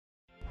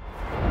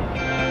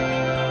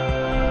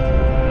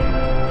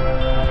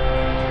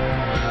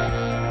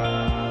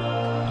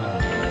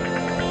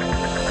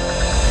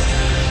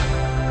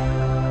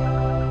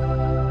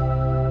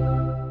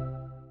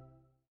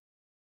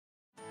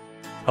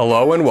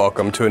Hello and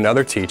welcome to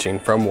another teaching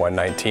from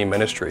 119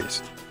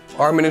 Ministries.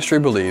 Our ministry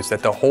believes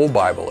that the whole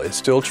Bible is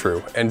still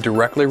true and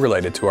directly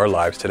related to our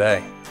lives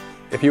today.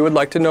 If you would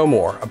like to know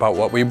more about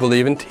what we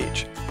believe and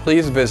teach,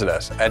 please visit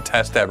us at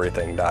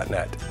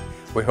testeverything.net.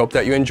 We hope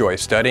that you enjoy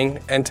studying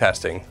and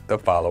testing the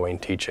following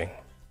teaching.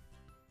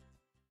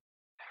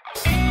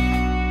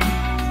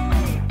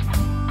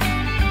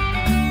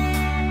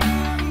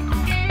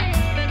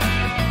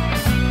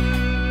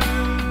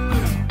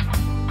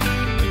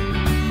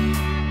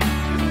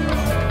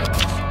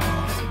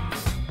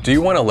 Do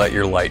you want to let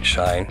your light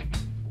shine?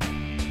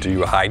 Do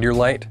you hide your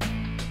light?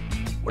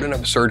 What an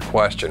absurd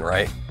question,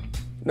 right?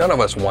 None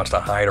of us wants to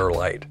hide our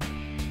light.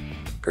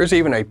 There's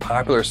even a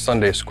popular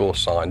Sunday school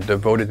song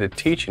devoted to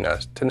teaching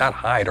us to not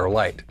hide our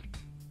light,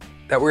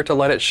 that we're to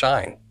let it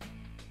shine.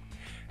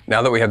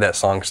 Now that we have that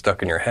song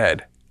stuck in your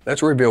head,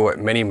 let's reveal what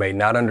many may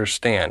not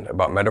understand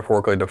about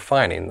metaphorically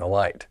defining the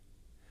light.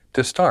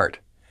 To start,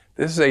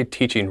 this is a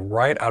teaching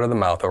right out of the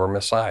mouth of our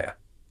Messiah,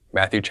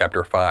 Matthew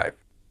chapter 5.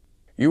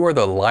 You are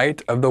the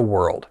light of the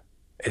world.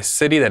 A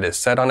city that is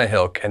set on a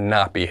hill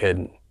cannot be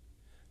hidden.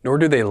 Nor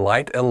do they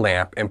light a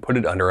lamp and put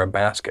it under a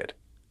basket,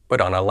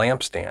 but on a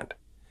lampstand,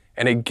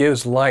 and it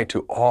gives light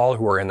to all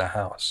who are in the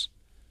house.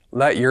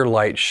 Let your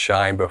light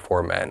shine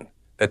before men,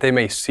 that they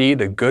may see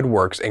the good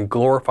works and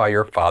glorify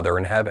your Father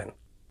in heaven.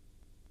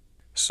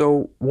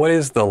 So, what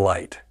is the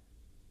light?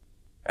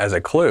 As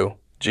a clue,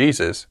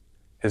 Jesus,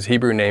 his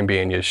Hebrew name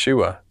being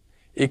Yeshua,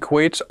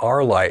 equates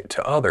our light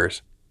to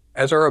others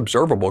as our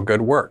observable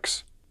good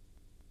works.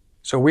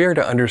 So we are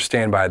to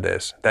understand by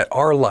this that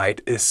our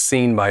light is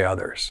seen by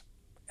others,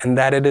 and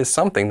that it is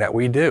something that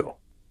we do.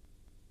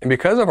 And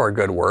because of our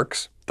good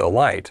works, the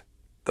light,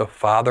 the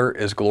Father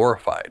is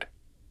glorified.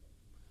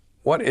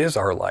 What is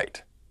our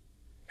light?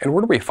 And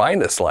where do we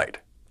find this light?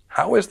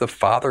 How is the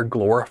Father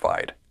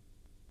glorified?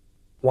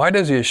 Why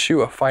does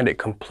Yeshua find it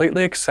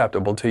completely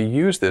acceptable to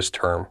use this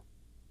term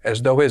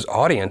as though his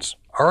audience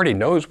already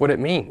knows what it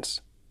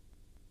means?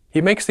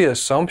 He makes the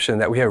assumption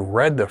that we have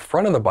read the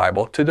front of the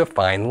Bible to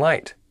define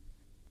light.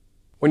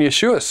 When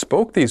Yeshua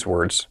spoke these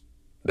words,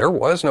 there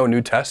was no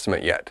New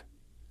Testament yet.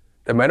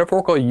 The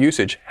metaphorical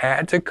usage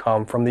had to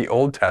come from the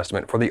Old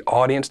Testament for the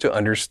audience to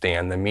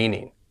understand the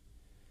meaning.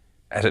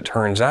 As it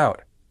turns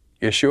out,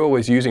 Yeshua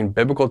was using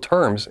biblical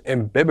terms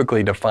in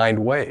biblically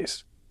defined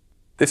ways.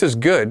 This is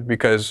good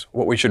because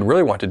what we should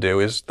really want to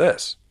do is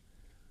this.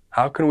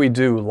 How can we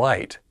do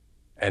light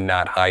and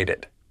not hide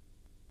it?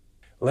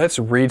 Let's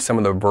read some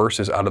of the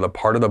verses out of the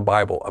part of the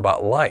Bible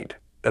about light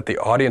that the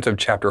audience of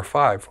chapter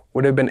 5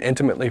 would have been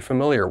intimately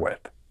familiar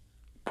with.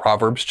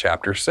 Proverbs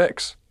chapter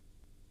 6.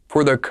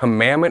 For the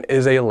commandment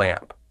is a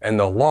lamp, and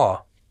the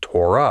law,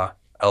 Torah,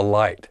 a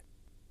light.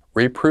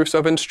 Reproofs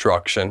of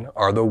instruction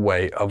are the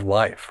way of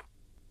life.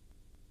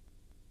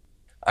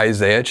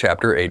 Isaiah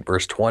chapter 8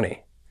 verse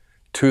 20.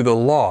 To the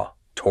law,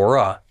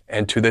 Torah,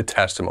 and to the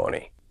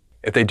testimony.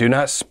 If they do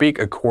not speak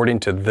according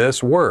to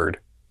this word,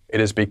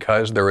 it is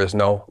because there is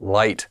no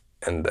light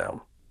in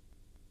them.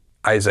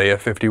 Isaiah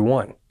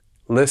 51.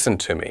 Listen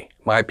to me,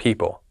 my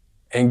people,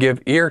 and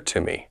give ear to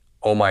me,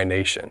 O my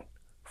nation.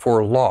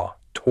 For law,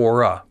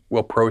 Torah,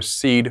 will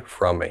proceed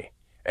from me,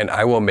 and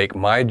I will make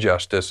my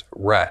justice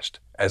rest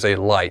as a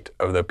light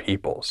of the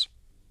peoples.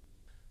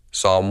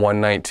 Psalm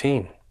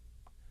 119.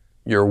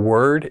 Your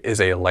word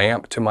is a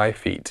lamp to my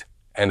feet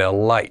and a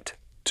light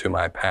to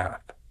my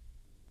path.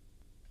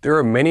 There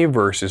are many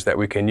verses that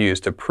we can use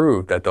to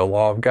prove that the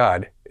law of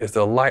God is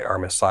the light our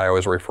Messiah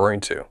was referring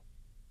to.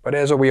 But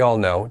as we all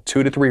know,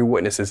 2 to 3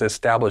 witnesses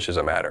establishes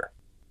a matter.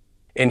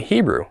 In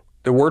Hebrew,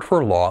 the word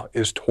for law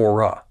is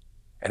Torah,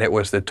 and it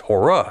was the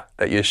Torah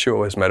that Yeshua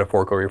was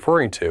metaphorically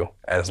referring to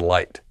as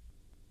light.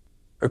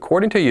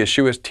 According to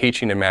Yeshua's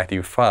teaching in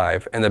Matthew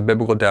 5 and the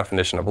biblical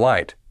definition of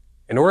light,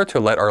 in order to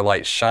let our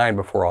light shine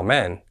before all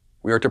men,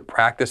 we are to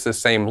practice the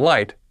same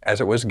light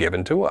as it was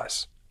given to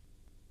us.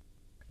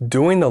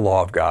 Doing the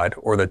law of God,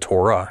 or the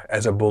Torah,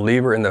 as a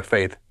believer in the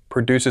faith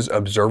produces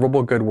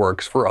observable good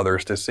works for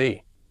others to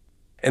see.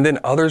 And then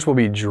others will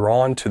be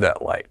drawn to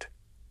that light.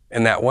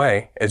 In that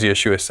way, as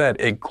Yeshua said,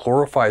 it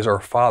glorifies our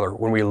Father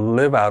when we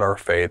live out our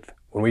faith,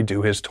 when we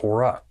do His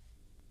Torah.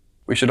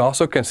 We should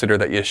also consider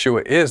that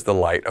Yeshua is the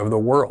light of the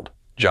world.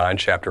 John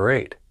chapter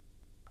 8.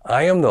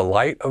 I am the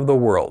light of the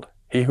world.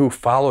 He who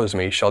follows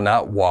me shall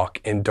not walk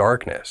in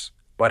darkness,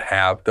 but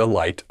have the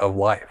light of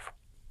life.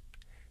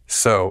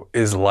 So,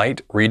 is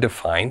light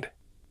redefined?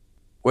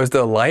 Was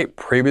the light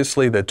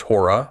previously the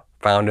Torah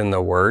found in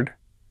the Word,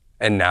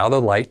 and now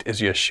the light is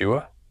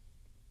Yeshua?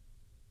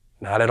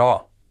 Not at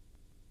all.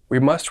 We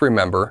must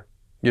remember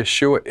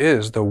Yeshua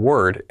is the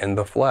Word in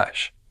the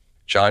flesh.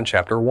 John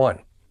chapter 1.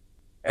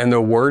 And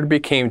the Word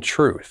became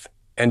truth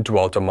and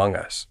dwelt among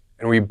us,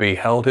 and we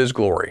beheld His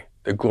glory,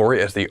 the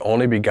glory as the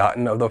only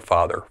begotten of the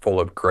Father, full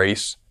of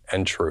grace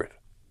and truth.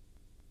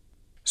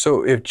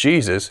 So if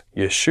Jesus,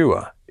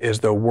 Yeshua,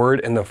 is the Word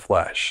in the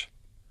flesh,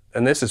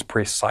 then this is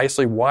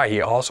precisely why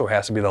He also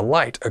has to be the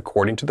light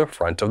according to the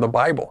front of the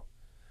Bible.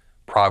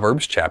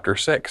 Proverbs chapter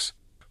 6.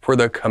 For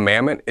the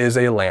commandment is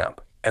a lamp,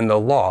 and the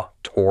law,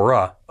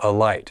 Torah, a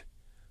light.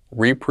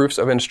 Reproofs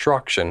of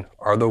instruction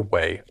are the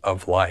way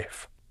of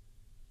life.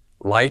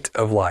 Light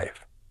of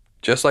life.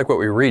 Just like what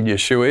we read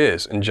Yeshua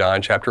is in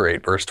John chapter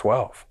 8, verse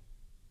 12.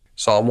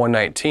 Psalm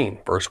 119,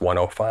 verse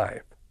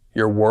 105.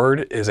 Your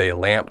word is a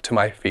lamp to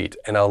my feet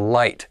and a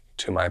light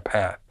to my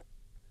path.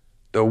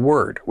 The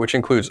word, which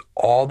includes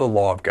all the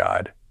law of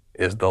God,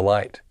 is the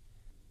light.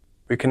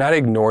 We cannot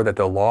ignore that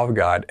the law of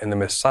God and the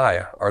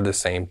Messiah are the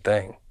same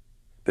thing.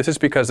 This is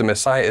because the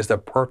Messiah is the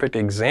perfect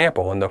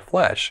example in the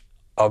flesh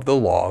of the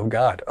law of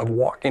God, of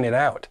walking it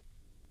out.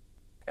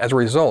 As a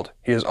result,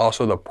 he is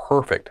also the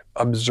perfect,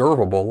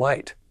 observable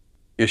light.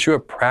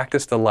 Yeshua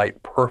practiced the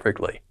light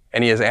perfectly,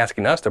 and he is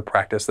asking us to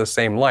practice the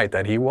same light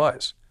that he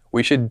was.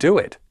 We should do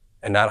it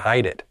and not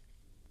hide it.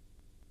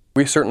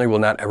 We certainly will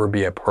not ever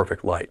be a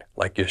perfect light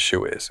like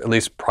Yeshua is, at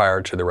least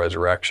prior to the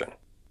resurrection.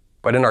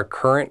 But in our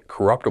current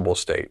corruptible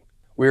state,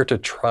 we are to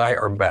try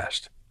our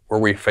best. Where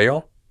we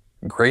fail,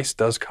 grace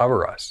does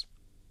cover us.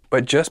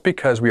 But just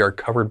because we are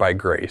covered by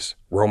grace,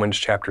 Romans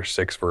chapter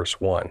 6,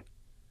 verse 1,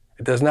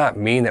 it does not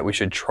mean that we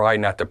should try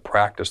not to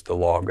practice the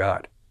law of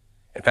God.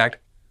 In fact,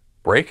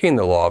 breaking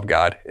the law of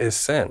God is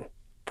sin,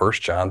 1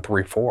 John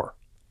 3, 4.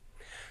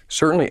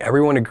 Certainly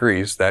everyone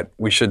agrees that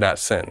we should not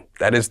sin.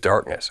 That is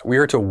darkness. We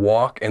are to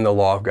walk in the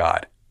law of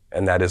God,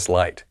 and that is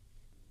light.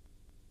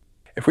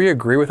 If we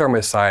agree with our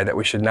Messiah that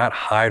we should not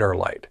hide our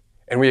light,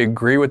 and we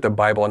agree with the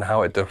Bible and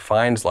how it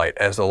defines light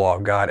as the law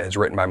of God as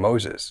written by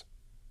Moses,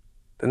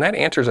 then that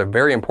answers a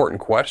very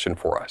important question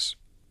for us.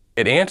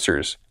 It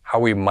answers how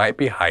we might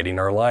be hiding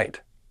our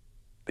light.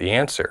 The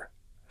answer,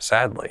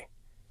 sadly,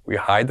 we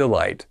hide the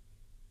light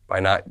by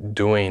not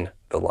doing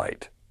the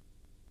light.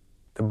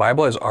 The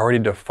Bible has already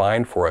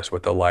defined for us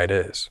what the light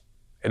is.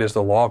 It is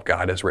the law of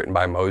God as written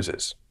by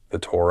Moses, the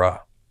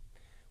Torah.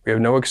 We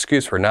have no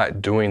excuse for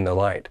not doing the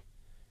light.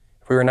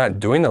 If we are not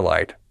doing the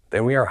light,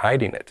 then we are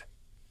hiding it.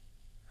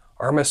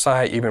 Our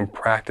Messiah even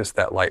practiced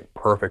that light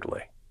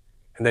perfectly.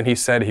 And then he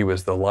said he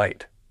was the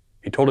light.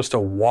 He told us to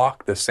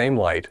walk the same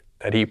light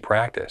that he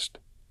practiced.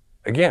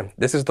 Again,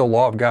 this is the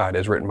law of God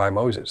as written by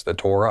Moses, the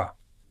Torah.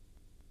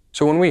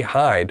 So when we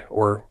hide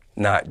or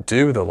not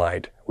do the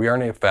light, we are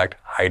in effect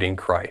hiding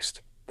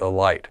Christ, the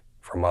light,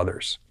 from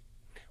others.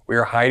 We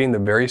are hiding the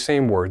very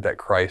same word that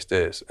Christ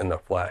is in the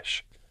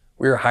flesh.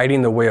 We are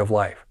hiding the way of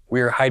life.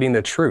 We are hiding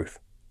the truth,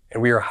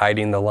 and we are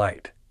hiding the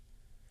light.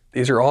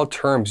 These are all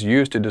terms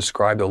used to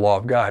describe the law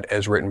of God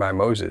as written by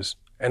Moses,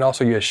 and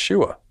also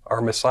Yeshua,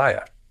 our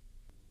Messiah.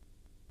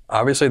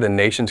 Obviously, the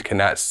nations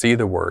cannot see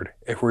the word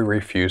if we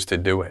refuse to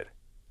do it.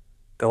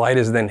 The light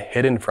is then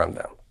hidden from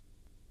them.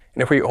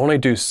 And if we only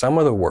do some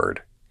of the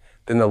word,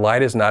 then the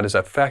light is not as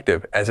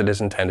effective as it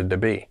is intended to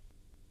be.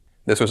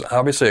 This was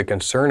obviously a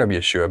concern of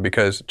Yeshua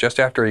because just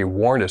after he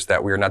warned us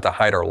that we are not to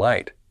hide our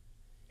light,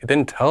 he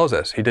then tells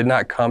us he did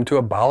not come to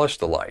abolish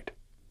the light.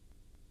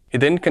 He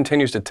then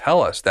continues to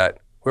tell us that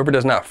whoever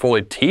does not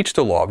fully teach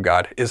the law of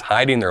God is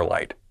hiding their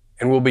light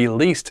and will be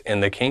least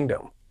in the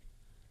kingdom.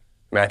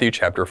 Matthew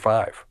chapter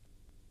 5.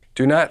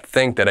 Do not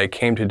think that I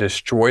came to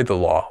destroy the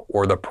law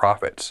or the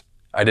prophets.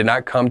 I did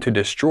not come to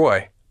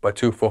destroy, but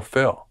to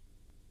fulfill.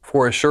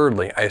 For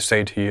assuredly I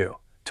say to you,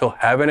 till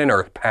heaven and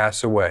earth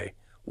pass away,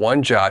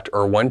 one jot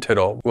or one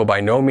tittle will by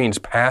no means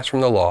pass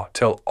from the law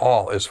till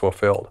all is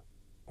fulfilled.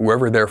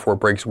 Whoever therefore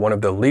breaks one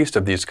of the least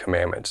of these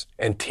commandments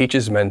and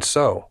teaches men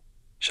so,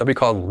 shall be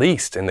called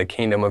least in the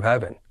kingdom of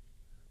heaven.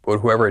 But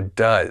whoever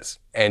does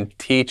and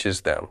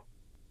teaches them,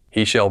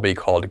 he shall be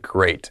called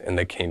great in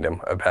the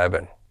kingdom of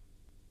heaven.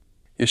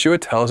 Yeshua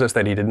tells us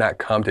that he did not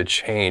come to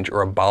change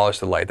or abolish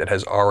the light that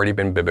has already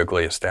been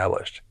biblically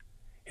established.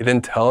 He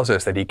then tells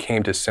us that he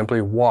came to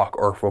simply walk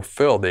or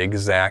fulfill the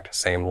exact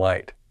same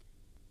light.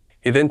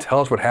 He then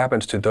tells what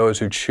happens to those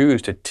who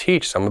choose to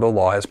teach some of the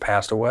law has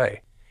passed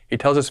away. He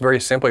tells us very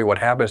simply what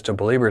happens to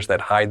believers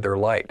that hide their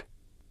light.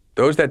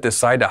 Those that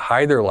decide to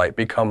hide their light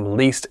become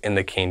least in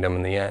the kingdom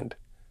in the end.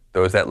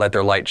 Those that let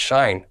their light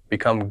shine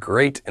become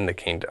great in the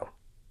kingdom.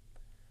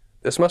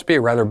 This must be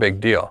a rather big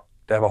deal,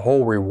 to have a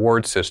whole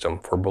reward system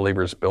for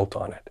believers built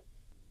on it.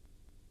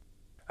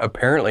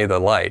 Apparently the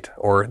light,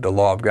 or the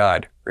law of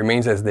God,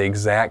 remains as the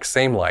exact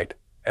same light,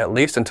 at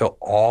least until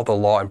all the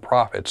law and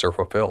prophets are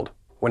fulfilled,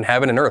 when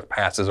heaven and earth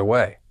passes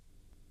away.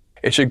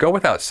 It should go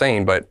without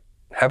saying, but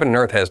heaven and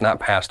earth has not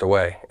passed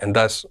away, and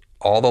thus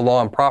all the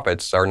law and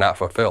prophets are not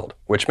fulfilled,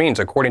 which means,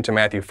 according to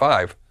Matthew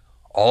 5,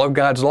 all of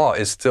God's law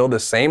is still the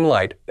same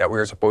light that we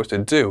are supposed to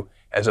do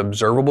as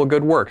observable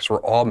good works for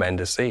all men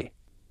to see.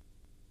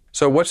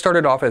 So what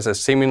started off as a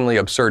seemingly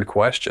absurd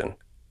question,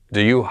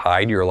 do you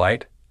hide your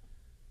light,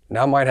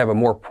 now might have a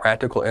more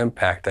practical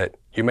impact that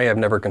you may have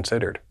never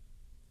considered.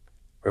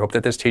 We hope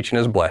that this teaching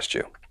has blessed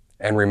you.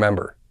 And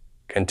remember,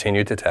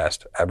 continue to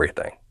test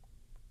everything.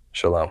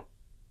 Shalom.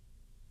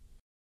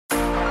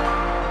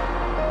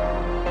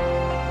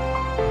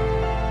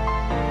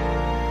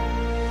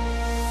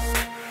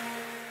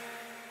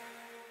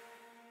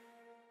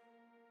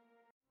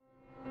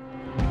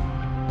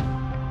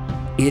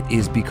 It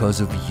is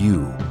because of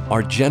you,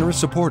 our generous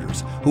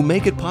supporters, who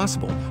make it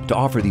possible to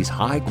offer these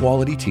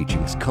high-quality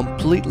teachings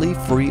completely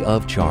free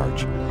of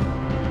charge.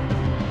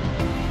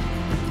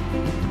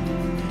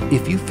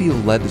 If you feel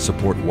led to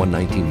support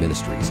 119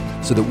 Ministries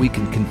so that we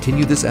can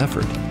continue this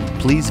effort,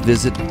 please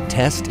visit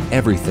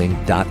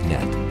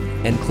testeverything.net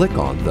and click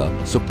on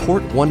the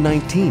Support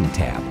 119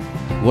 tab.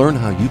 Learn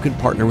how you can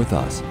partner with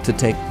us to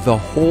take the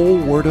whole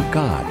Word of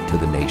God to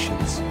the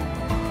nations.